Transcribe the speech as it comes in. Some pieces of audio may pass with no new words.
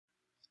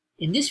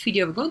In this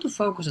video, we're going to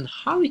focus on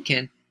how we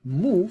can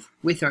move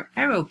with our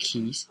arrow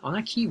keys on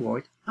our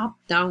keyboard up,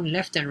 down,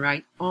 left, and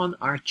right on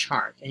our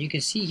chart. And you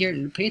can see here,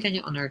 pay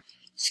attention on our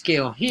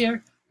scale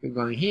here. We're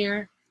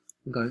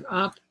going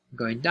up,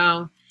 going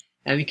down,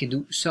 and we can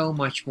do so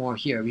much more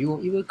here. We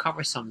will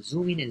cover some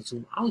zoom in and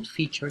zoom out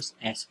features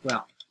as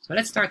well. So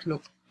let's start to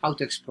look how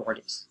to explore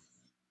this.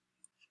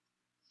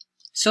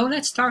 So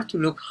let's start to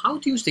look how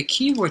to use the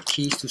keyboard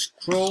keys to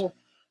scroll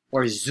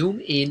or zoom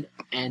in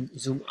and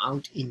zoom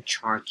out in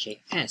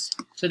Chartjs.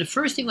 So the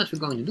first thing what we're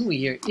going to do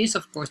here is,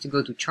 of course, to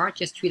go to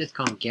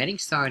chartjs3.com, getting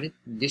started,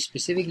 this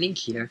specific link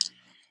here,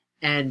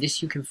 and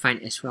this you can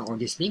find as well, or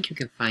this link you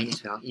can find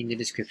as well in the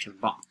description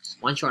box.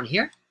 Once you're on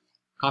here,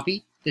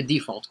 copy the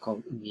default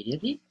code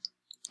immediately.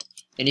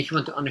 And if you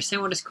want to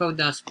understand what this code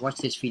does, watch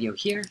this video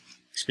here,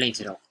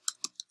 explains it all.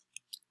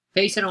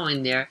 Paste it all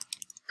in there,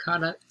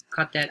 cut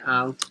that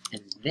out,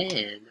 and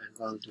then I'm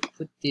going to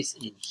put this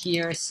in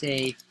here,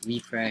 save,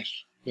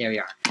 refresh, there we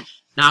are.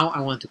 Now I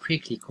want to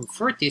quickly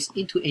convert this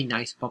into a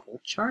nice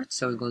bubble chart,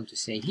 so I'm going to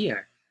say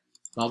here,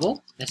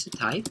 bubble, that's the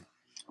type,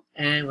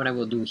 and what I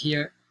will do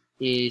here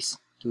is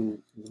to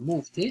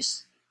remove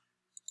this,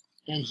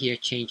 and here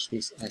change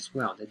this as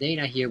well. The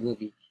data here will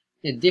be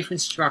in a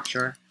different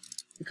structure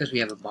because we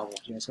have a bubble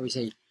here. So we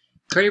say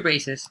curly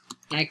braces,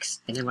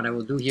 X, and then what I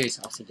will do here is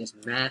also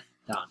just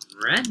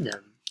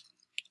math.random,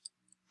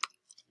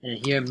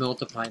 and here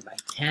multiply by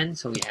 10,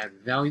 so we have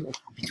value of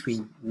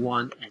between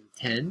 1 and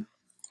 10.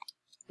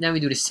 Now we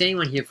do the same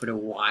one here for the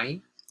Y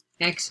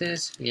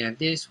axis, we have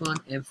this one,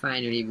 and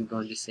finally we're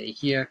going to say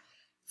here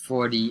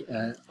for the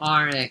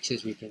R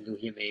axis we can do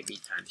here maybe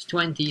times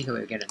 20, so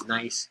we get a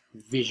nice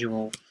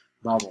visual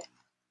bubble.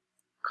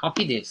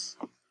 Copy this,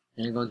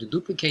 and I'm going to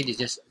duplicate this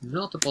just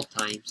multiple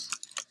times.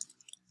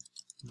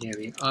 There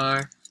we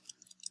are,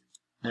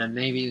 and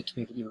maybe to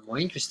make it even more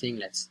interesting,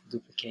 let's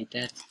duplicate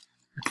that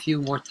a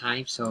few more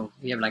times, so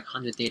we have like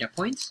 100 data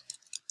points,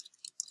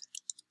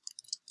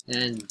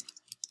 and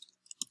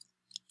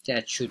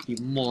that should be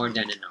more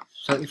than enough.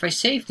 So if I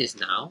save this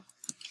now,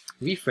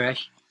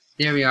 refresh,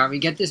 there we are, we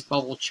get this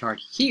bubble chart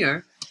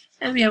here,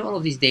 and we have all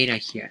of these data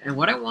here. And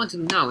what I want to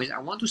do now is I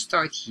want to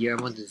start here,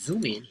 I want to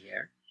zoom in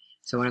here.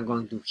 So what I'm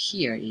going to do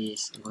here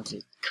is I'm going to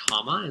say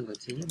comma, I'm going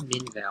to say a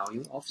min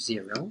value of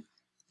 0,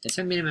 that's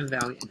a minimum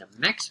value, and the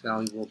max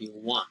value will be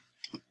 1,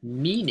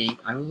 meaning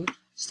I will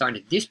start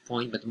at this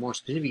point, but more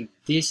specifically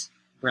this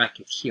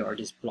bracket here, or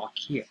this block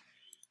here.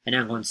 And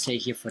I'm going to say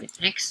here for the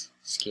X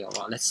scale,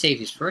 well, let's save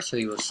this first so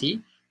you will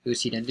see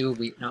that there will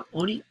be not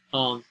only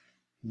on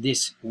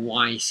this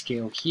Y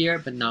scale here,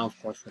 but now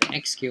of course for the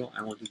X scale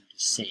I want to do the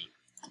same.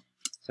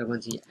 So I'm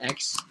going to say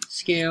X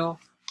scale,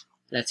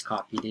 let's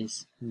copy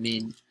this,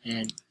 min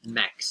and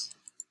max,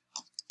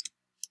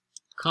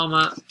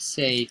 comma,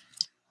 save,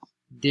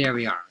 there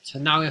we are. So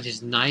now we have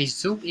this nice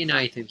zoom in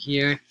item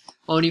here,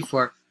 only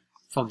for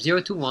from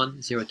 0 to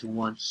 1, 0 to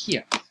 1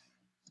 here.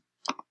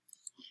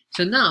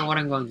 So now what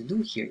I'm going to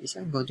do here is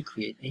I'm going to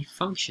create a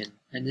function,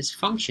 and this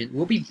function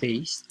will be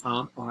based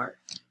on our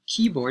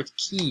keyboard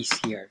keys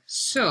here.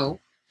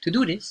 So to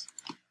do this,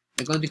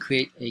 I'm going to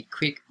create a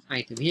quick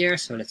item here,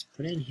 so let's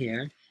put in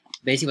here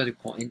basically what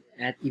we call an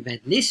add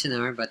event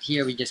listener, but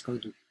here we're just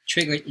going to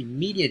trigger it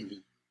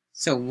immediately.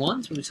 So we're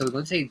going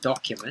to say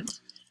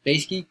document,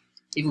 basically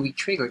it will be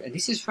triggered, and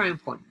this is very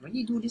important. When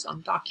you do this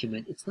on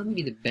document, it's not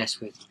really the best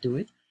way to do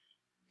it,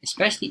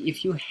 especially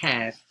if you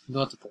have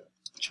multiple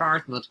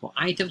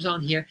items on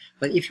here.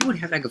 But if you would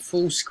have like a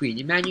full screen,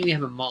 imagine you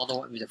have a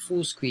model with a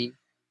full screen,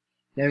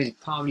 that is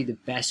probably the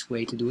best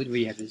way to do it, where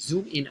you have a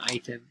zoom in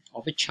item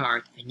of a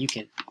chart and you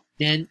can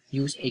then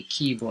use a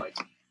keyboard.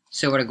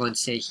 So what I'm going to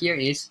say here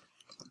is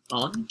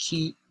on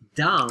key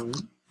down,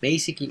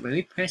 basically when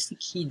we press the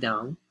key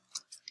down,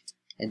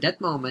 at that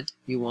moment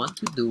we want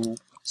to do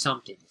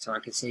something. So I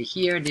can say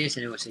here this,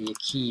 and I will say a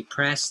key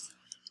pressed,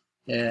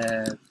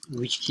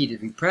 which key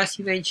did we press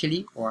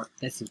eventually, or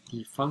that's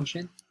the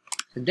function.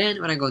 So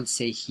then what I'm going to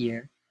say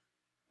here,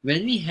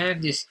 when we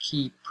have this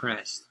key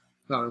pressed,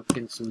 well, we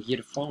can do here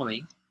the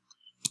following.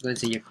 I'm going to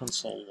say your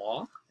console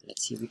log.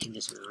 Let's see if we can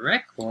just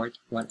record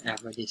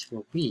whatever this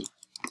will be.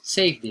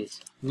 Save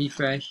this,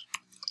 refresh,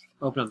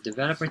 open up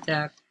developer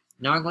tab.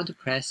 Now I'm going to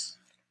press,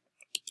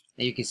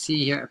 and you can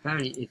see here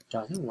apparently it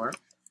doesn't work.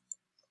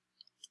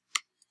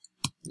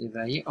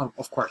 Oh,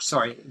 of course,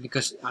 sorry,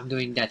 because I'm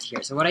doing that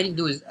here. So what I need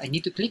to do is I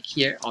need to click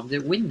here on the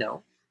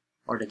window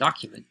or the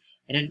document,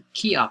 and then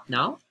key up.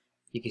 Now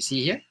you can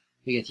see here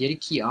we get here the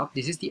key up.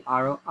 This is the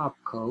arrow up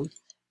code,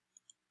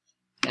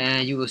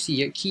 and you will see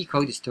here key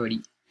code is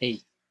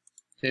 38.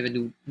 So if I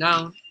do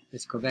down,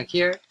 let's go back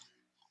here,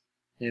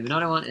 then have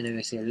another one, and then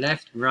we say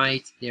left,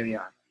 right, there we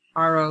are,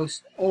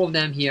 arrows, all of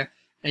them here,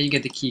 and you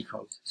get the key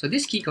code. So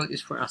this key code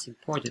is for us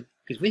important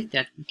because with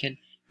that we can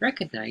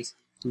recognize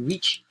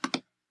which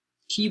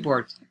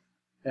keyboard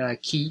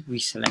key we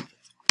selected.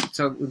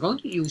 So we're going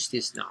to use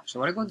this now. So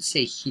what I'm going to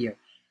say here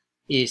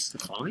is the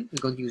following.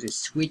 We're going to use a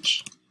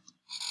switch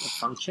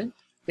function.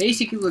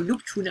 Basically we'll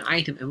look through the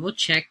item and we'll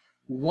check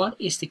what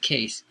is the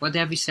case, what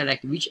have we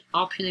selected, which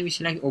option have we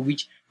selected, or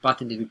which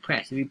button did we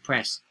press? Did we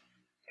press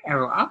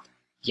arrow up?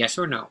 Yes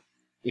or no?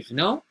 If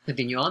no,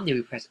 continue on. Did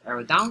we press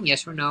arrow down?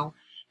 Yes or no?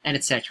 And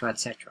etc.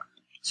 etc.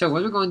 So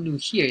what we're going to do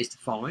here is the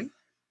following.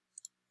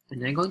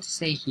 And I'm going to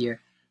say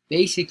here,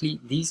 basically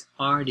these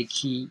are the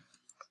key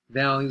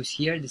values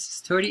here. This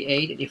is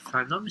 38, and if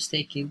I'm not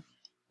mistaken,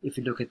 if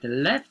you look at the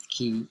left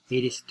key,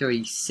 it is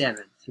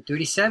 37. So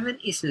 37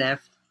 is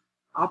left,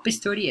 up is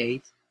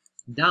 38,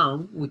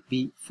 down would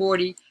be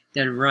 40,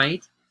 then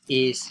right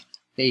is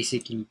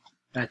basically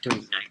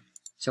 39.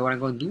 So what I'm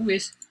going to do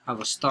is I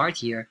will start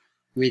here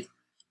with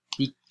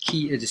the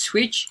key, the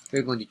switch.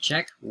 We're going to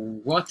check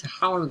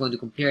how are we going to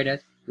compare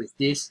that with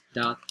this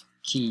dot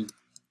key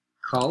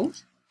code,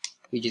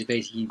 which is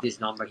basically this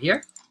number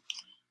here.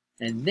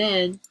 And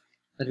then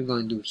what we're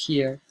going to do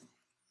here,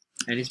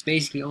 and it's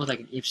basically almost like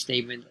an if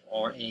statement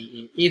or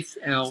a if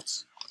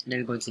else, and then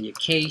we're going to say a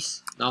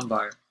case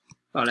number,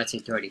 well, let's say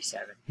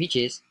 37, which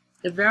is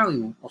the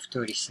value of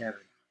 37.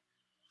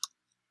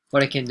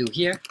 What I can do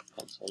here,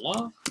 console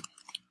log,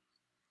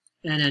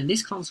 and then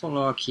this console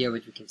log here,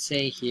 what we can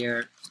say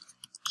here,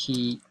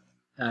 key,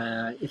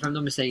 if I'm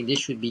not mistaken, this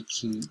should be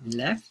key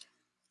left.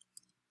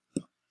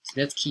 So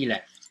that's key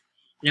left.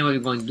 And then what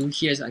we're going to do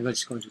here is I'm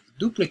just going to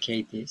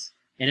duplicate this,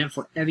 and then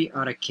for every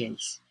other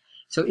case.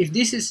 So if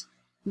this is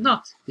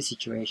not the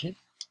situation,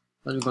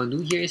 what we're going to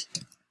do here is,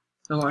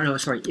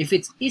 if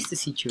it is the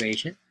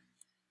situation,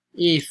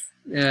 if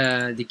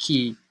the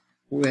key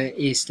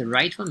is the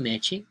right one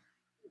matching,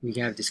 we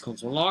have this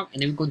console log,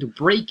 and then we're going to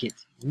break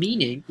it,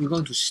 meaning we're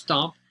going to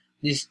stop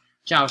this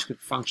JavaScript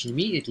function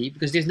immediately,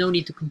 because there's no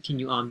need to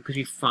continue on because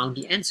we found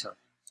the answer,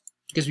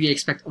 because we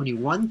expect only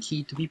one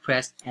key to be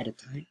pressed at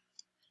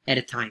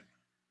a time.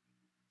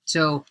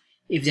 So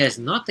if that's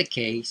not the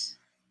case,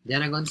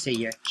 then I'm going to say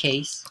here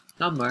case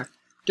number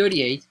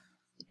 38,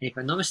 and if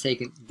I'm not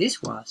mistaken,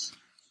 this was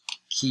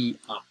key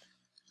up.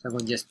 So I'm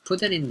going to just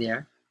put that in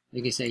there.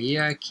 You can say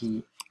here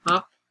key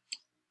up,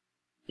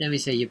 then we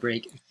say you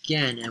break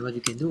again, and what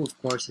you can do, of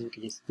course, is you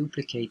can just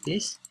duplicate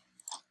this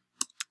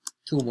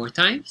 2 more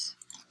times,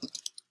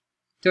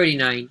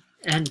 39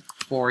 and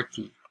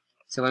 40.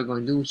 So what I'm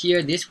going to do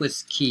here, this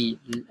was key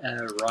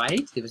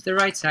right, this was the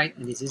right side,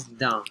 and this is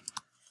down.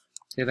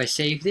 So if I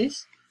save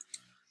this,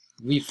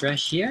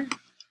 refresh here,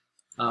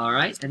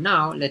 alright, and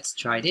now let's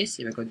try this.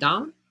 If I go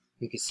down,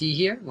 you can see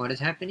here what is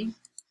happening.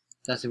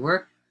 Does it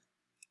work?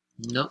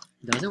 No,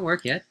 doesn't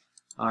work yet.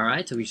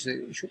 Alright, so we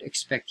should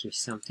expect here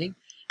something,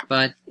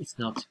 but it's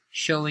not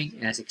showing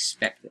as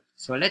expected.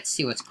 So let's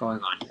see what's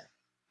going on here.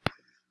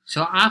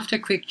 So after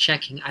quick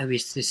checking, I will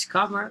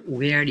discover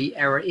where the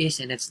error is,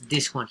 and it's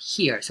this one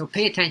here. So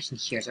pay attention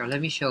here. So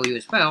let me show you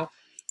as well.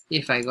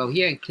 If I go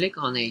here and click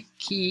on a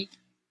key,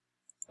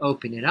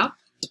 open it up,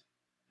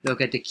 look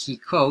at the key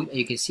code, and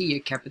you can see here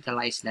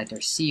capitalized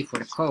letter C for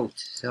the code.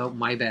 So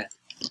my bad.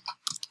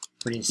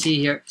 Put in C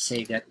here,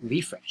 save that,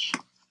 refresh.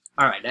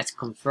 Alright, let's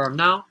confirm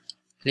now.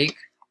 Click,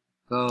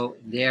 go,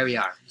 there we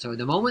are. So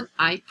the moment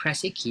I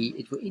press a key,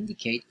 it will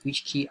indicate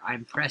which key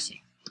I'm pressing.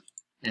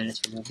 And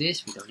let's remove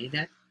this, we don't need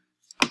that.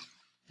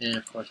 And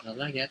of course not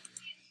like that.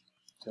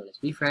 So let's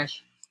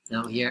refresh.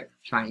 Now here,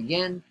 try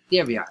again,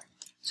 there we are.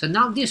 So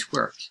now this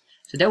works.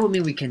 So that will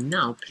mean we can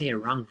now play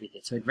around with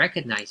it. So it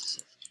recognizes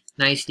it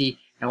nicely.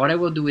 And what I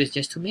will do is,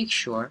 just to make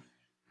sure,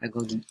 I'm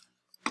going to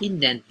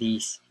indent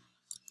these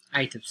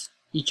items,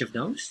 each of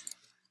those,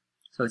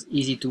 so it's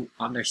easy to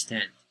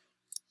understand.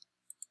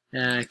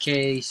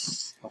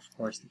 Case, of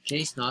course the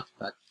case not,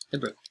 but the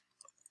brew.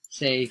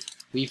 Save,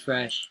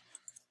 refresh,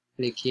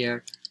 click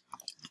here.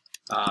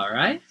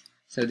 Alright,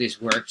 so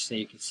this works, so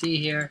you can see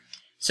here.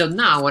 So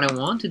now what I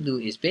want to do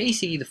is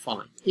basically the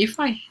following. If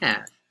I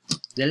have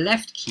the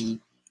left key,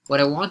 what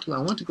I want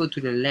to go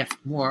to the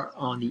left more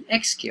on the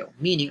X scale,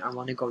 meaning I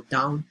want to go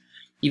down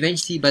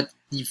eventually, but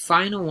the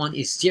final one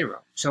is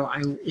 0. So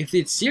if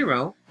it's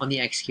 0 on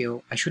the X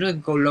scale, I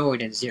shouldn't go lower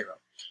than 0.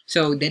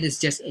 So that is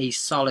just a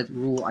solid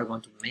rule I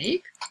want to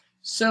make.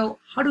 So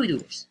how do we do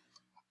this?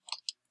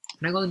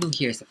 What I'm going to do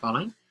here is the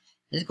following.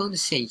 I'm just going to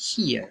say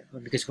here,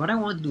 because what I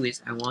want to do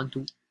is I want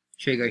to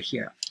trigger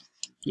here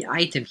the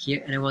item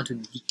here, and I want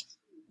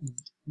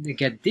to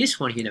get this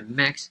one here, the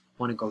max,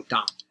 I want to go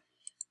down.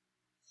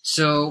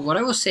 So what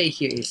I will say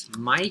here is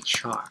my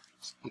chart,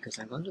 because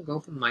I'm going to go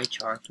from my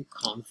chart to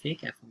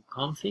config, and from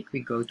config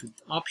we go to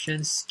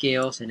options,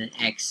 scales, and then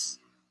X.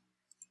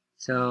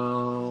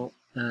 So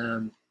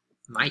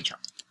my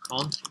chart,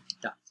 config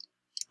dot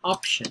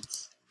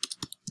options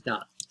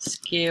dot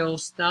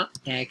scales dot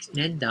X, and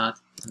then dot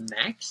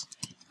max.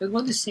 We're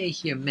going to say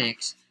here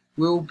max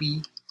will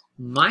be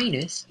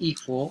minus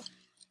equal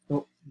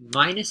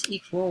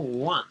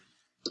 1.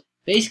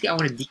 Basically I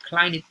want to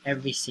decline it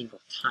every single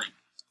time.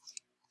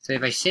 So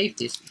if I save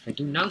this, if I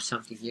do now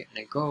something here, and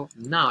I go,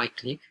 now I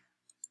click,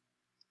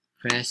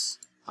 press,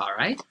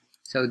 alright,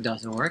 so it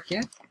doesn't work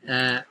yet.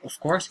 Of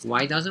course,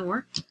 why doesn't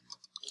work?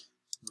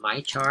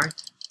 My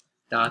chart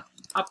dot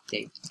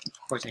update.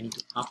 Of course, I need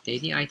to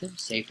update the item,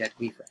 save that,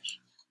 refresh.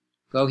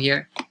 Go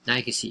here, now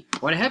you can see.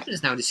 What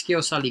happens now, the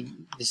scale suddenly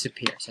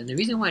disappears. And the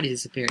reason why it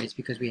disappears is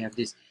because we have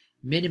this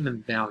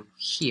minimum value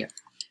here.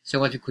 So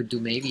what we could do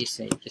maybe is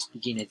say just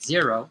begin at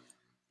 0,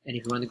 and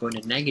if we want to go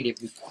in the negative,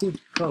 we could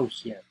go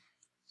here.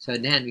 So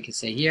then we can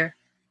say here,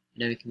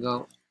 and then we can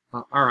go,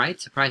 well, alright,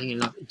 surprisingly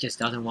enough, it just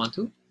doesn't want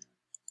to.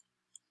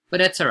 But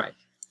that's alright.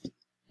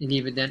 And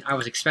even then, I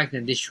was expecting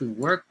that this should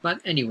work,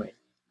 but anyway,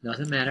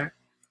 doesn't matter.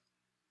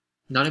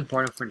 Not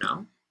important for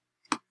now,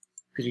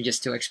 because we're just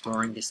still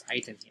exploring this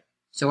item here.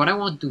 So what I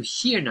want to do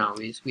here now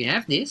is, we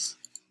have this,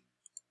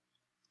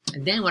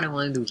 and then what I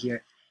want to do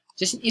here,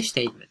 just an if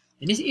statement.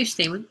 And this if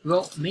statement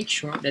will make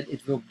sure that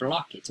it will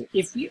block it. So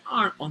if we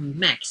are on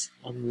max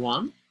on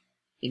 1,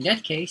 in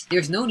that case,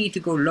 there's no need to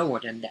go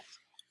lower than that.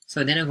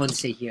 So then I'm going to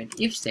say here an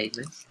if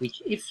statement,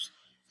 which if,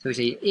 so we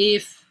say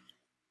if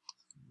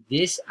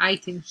this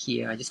item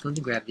here, I just want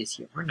to grab this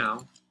here for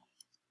now,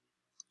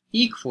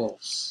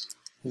 equals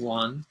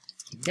 1,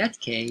 in that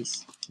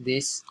case,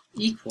 this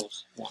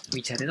equals 1.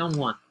 We set it on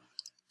 1.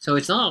 So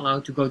it's not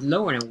allowed to go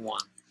lower than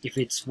 1. If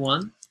it's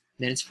 1,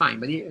 then it's fine,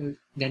 but then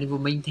it will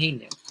maintain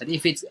that. But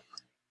if it's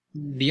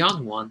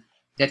beyond 1, in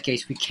that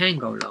case, we can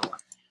go lower.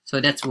 So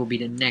that will be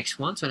the next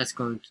one. So let's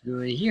go to do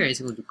it here is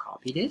going to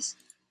copy this.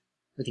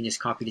 We can just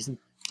copy this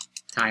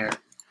entire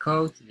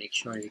code to make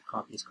sure that we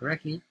copy this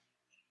correctly.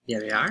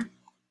 There we are.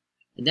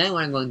 And then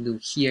what I'm going to do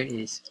here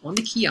is on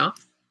the key up,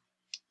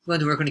 we're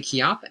going to work on the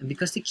key up, and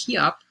because the key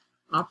up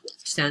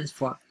stands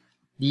for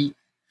the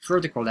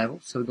vertical level,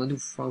 so we're going to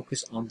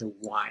focus on the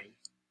Y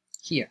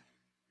here.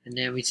 And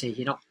then we say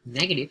here not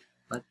negative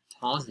but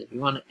positive. We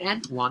want to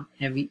add 1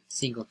 every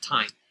single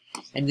time.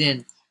 And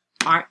then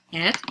our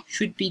add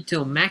should be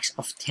till max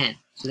of 10.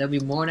 So that'll be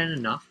more than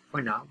enough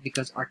for now,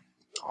 because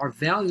our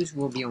values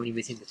will be only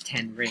within the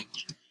 10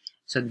 range.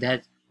 So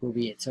that will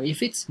be it. So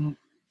if it's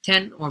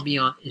 10 or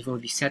beyond, it will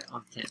be set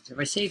on 10. So if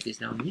I save this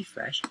now and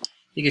refresh,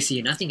 you can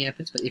see nothing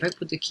happens. But if I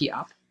put the key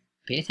up,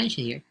 pay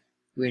attention here,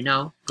 we're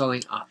now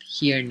going up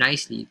here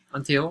nicely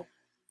until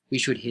we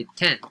should hit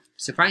 10.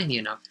 Surprisingly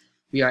enough,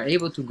 we are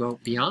able to go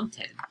beyond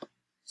 10.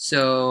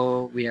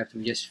 So we have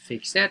to just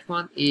fix that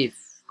one. If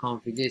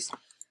config this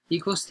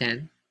equals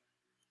 10,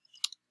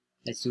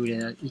 let's do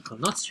the equal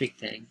not strict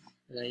thing.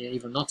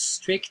 Even not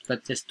strict,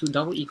 but just to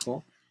double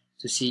equal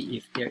to see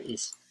if there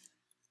is,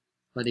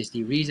 what is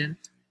the reason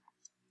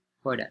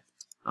for that.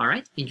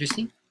 Alright,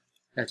 interesting.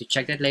 We have to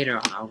check that later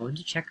on. I'm going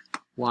to check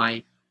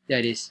why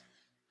that is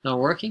not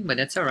working, but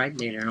that's alright.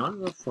 Later on,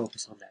 we'll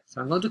focus on that. So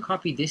I'm going to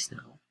copy this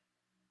now.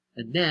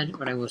 And then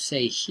what I will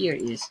say here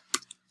is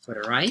for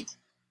the right.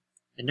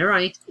 And the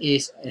right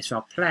is as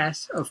well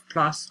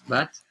plus,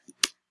 but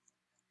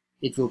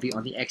it will be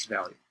on the x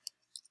value.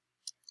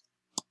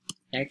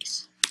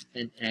 X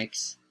and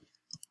X,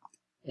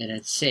 and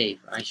then save.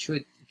 I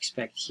should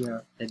expect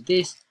here that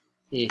this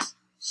is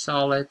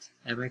solid.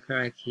 Am I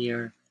correct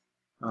here?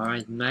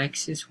 Alright,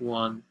 max is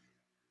 1.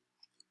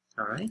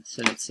 Alright,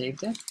 so let's save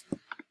that.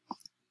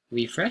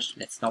 Refresh,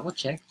 let's double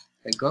check.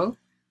 If I go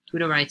to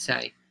the right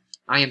side,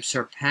 I am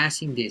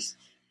surpassing this.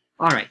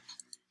 Alright,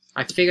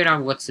 I figured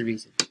out what's the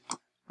reason.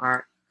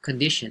 Our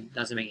condition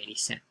doesn't make any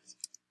sense.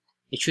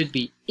 It should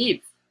be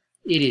if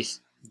it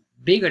is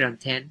bigger than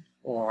 10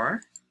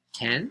 or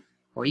 10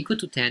 or equal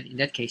to 10, in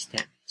that case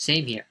 10.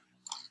 Same here.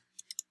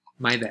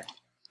 My bad.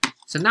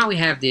 So now we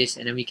have this,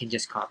 and then we can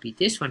just copy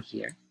this one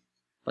here,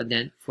 but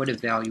then for the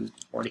value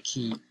or the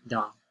key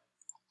down.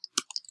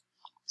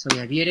 So we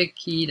have here the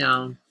key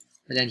down,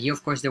 and then here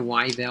of course the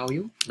Y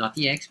value, not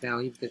the X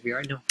value, because we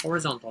are in the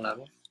horizontal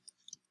level.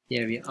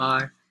 There we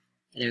are.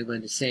 And then we're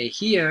going to say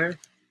here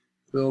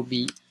will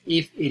be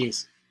if it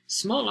is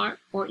smaller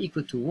or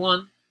equal to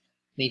 1,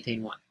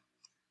 maintain 1.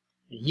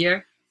 And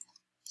here,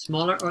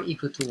 smaller or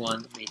equal to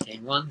 1,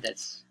 maintain 1.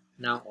 That's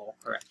now all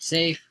correct.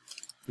 Save,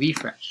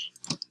 refresh.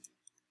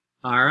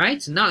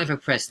 Alright, so now if I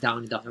press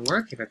down, it doesn't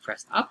work. If I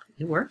press up,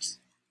 it works.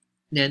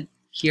 Then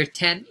here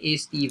 10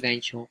 is the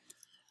eventual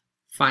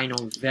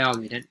final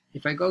value. Then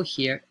if I go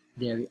here,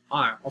 there we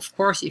are. Of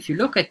course, if you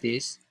look at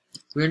this,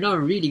 we're not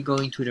really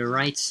going to the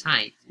right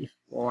side.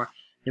 Or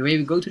the way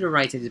we go to the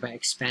right is by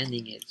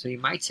expanding it. So you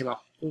might say,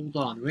 well, hold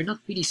on. We're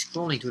not really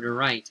scrolling to the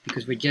right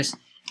because we're just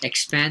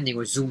expanding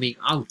or zooming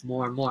out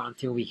more and more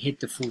until we hit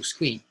the full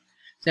screen.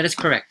 So that is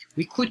correct.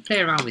 We could play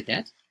around with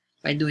that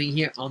by doing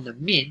here on the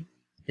min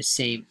the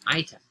same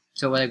item.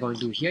 So what I'm going to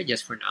do here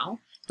just for now,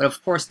 but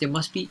of course there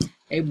must be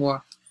a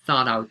more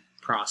thought out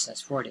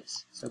process for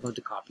this. So I'm going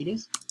to copy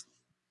this,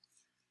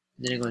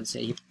 and then I'm going to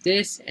say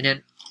this, and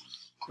then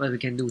what we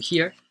can do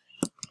here,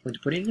 I'm going to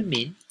put in the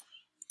min.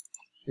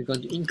 We're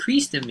going to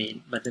increase the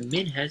min, but the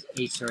min has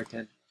a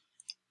certain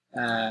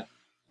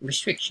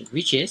restriction,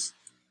 which is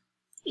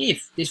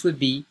if this would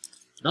be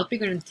not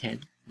bigger than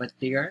 10, but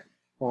bigger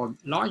or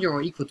larger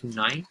or equal to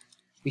 9,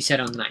 we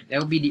set on 9. That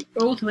will be the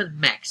ultimate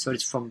max. So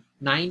it's from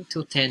 9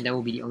 to 10, that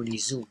will be the only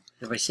zoom.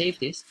 So if I save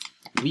this,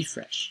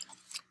 refresh.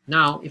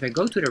 Now, if I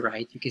go to the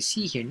right, you can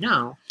see here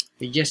now,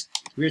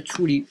 we're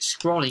truly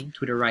scrolling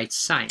to the right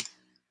side.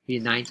 Be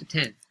 9 to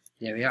 10.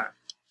 There we are.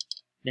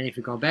 Then if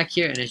we go back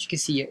here, and as you can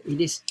see,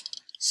 it is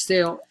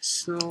still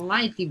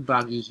slightly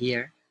buggy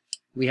here.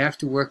 We have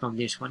to work on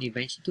this one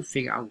eventually to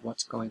figure out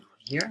what's going on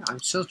here. I'm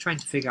still trying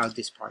to figure out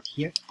this part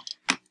here.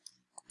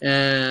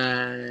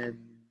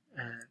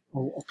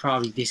 Or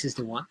probably this is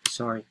the one.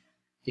 Sorry,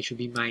 this should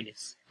be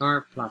minus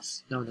or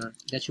plus. No,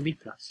 that should be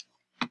plus.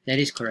 That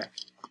is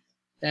correct.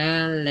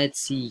 Let's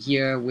see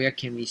here. Where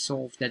can we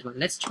solve that one?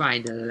 Let's try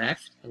the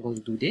left. I'm going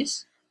to do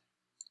this.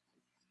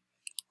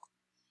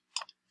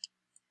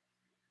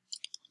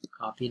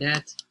 Copy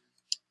that.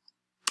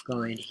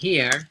 Go in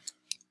here.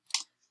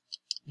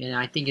 And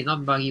I think it's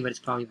not buggy, but it's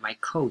probably my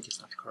code is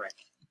not correct.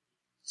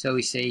 So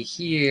we say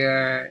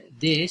here,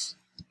 the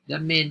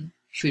min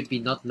should be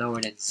not lower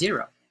than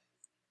 0.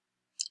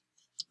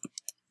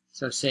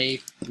 So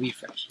save,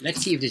 refresh.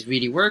 Let's see if this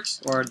really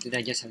works, or did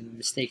I just have a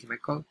mistake in my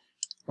code,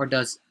 or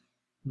does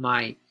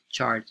my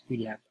chart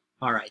really have?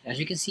 Alright, as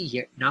you can see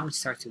here, now it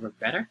starts to work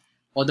better.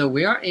 Although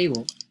we are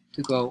able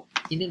to go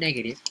in the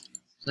negative,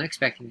 so not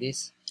expecting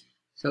this.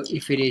 So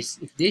if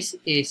this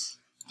is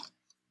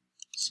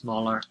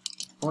smaller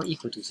or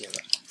equal to 0.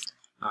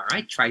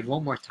 Alright, try it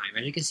one more time.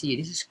 As you can see,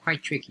 this is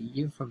quite tricky,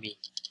 even for me.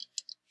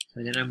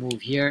 So then I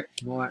move here,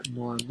 more.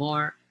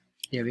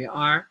 There we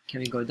are. Can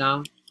we go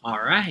down?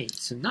 Alright,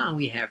 so now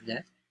we have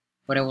that.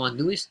 What I want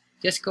to do is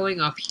just going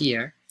up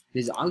here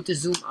without the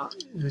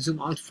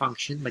zoom out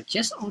function, but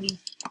just only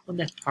on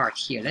that part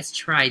here. Let's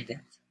try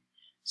that.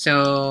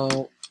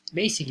 So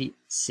basically,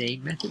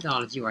 same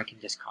methodology, or I can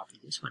just copy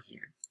this one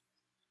here.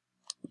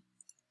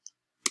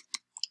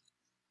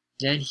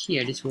 Then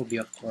here, this will be,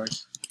 of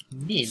course,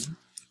 min,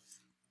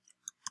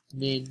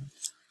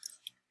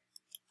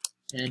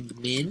 and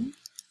min,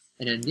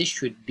 and then this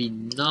should be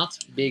not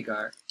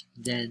bigger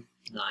than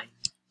 9.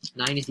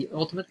 9 is the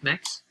ultimate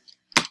max,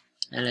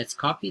 and let's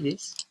copy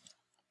this,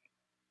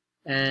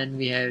 and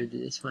we have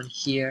this one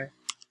here.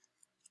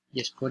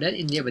 Just put that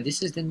in there, but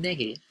this is the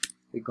negative.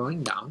 We're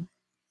going down,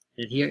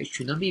 and here it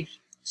should not be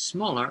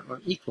smaller or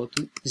equal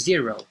to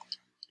 0.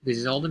 This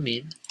is all the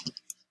min.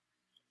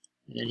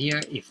 And then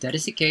here, if that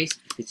is the case,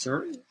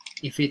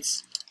 if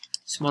it's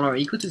smaller or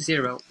equal to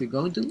 0, we're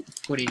going to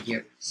put in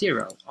here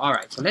 0.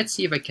 Alright, so let's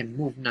see if I can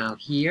move now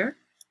here.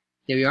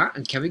 There we are,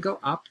 and can we go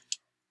up?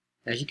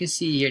 As you can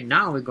see here,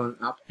 now we're going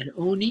up and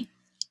only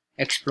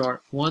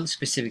explore one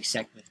specific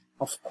segment.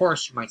 Of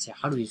course, you might say,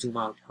 how do we zoom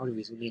out? How do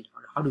we zoom in?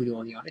 How do we do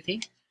all the other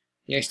things?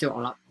 There's still a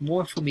lot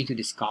more for me to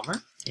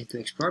discover and to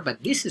explore,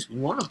 but this is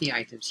one of the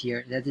items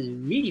here that is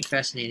really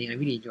fascinating. I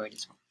really enjoy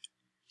this one.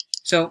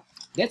 So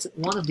that's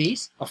one of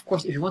these. Of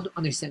course, if you want to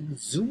understand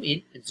zoom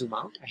in and zoom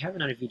out, I have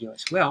another video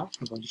as well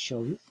I'm going to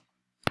show you.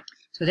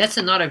 So that's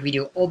another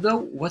video. Although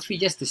what we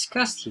just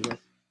discussed here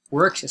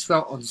works as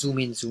well on zoom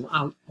in, zoom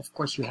out, of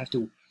course you have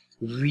to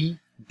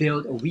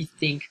rebuild or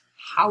rethink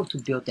how to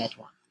build that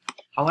one.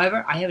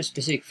 However, I have a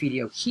specific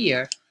video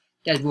here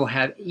that will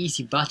have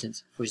easy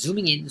buttons for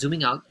zooming in,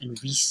 zooming out,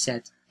 and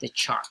reset the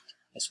chart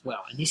as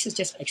well. And this is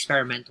just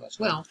experimental as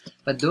well,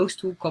 but those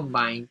two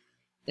combined,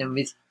 then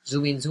with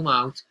zoom in, zoom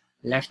out,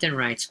 left and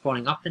right,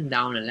 scrolling up and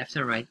down and left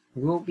and right,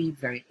 will be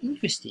very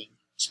interesting,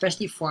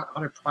 especially for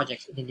other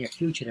projects in the near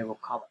future that we'll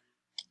cover.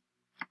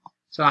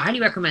 So I highly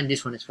recommend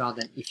this one as well,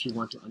 then, if you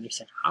want to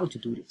understand how to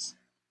do this.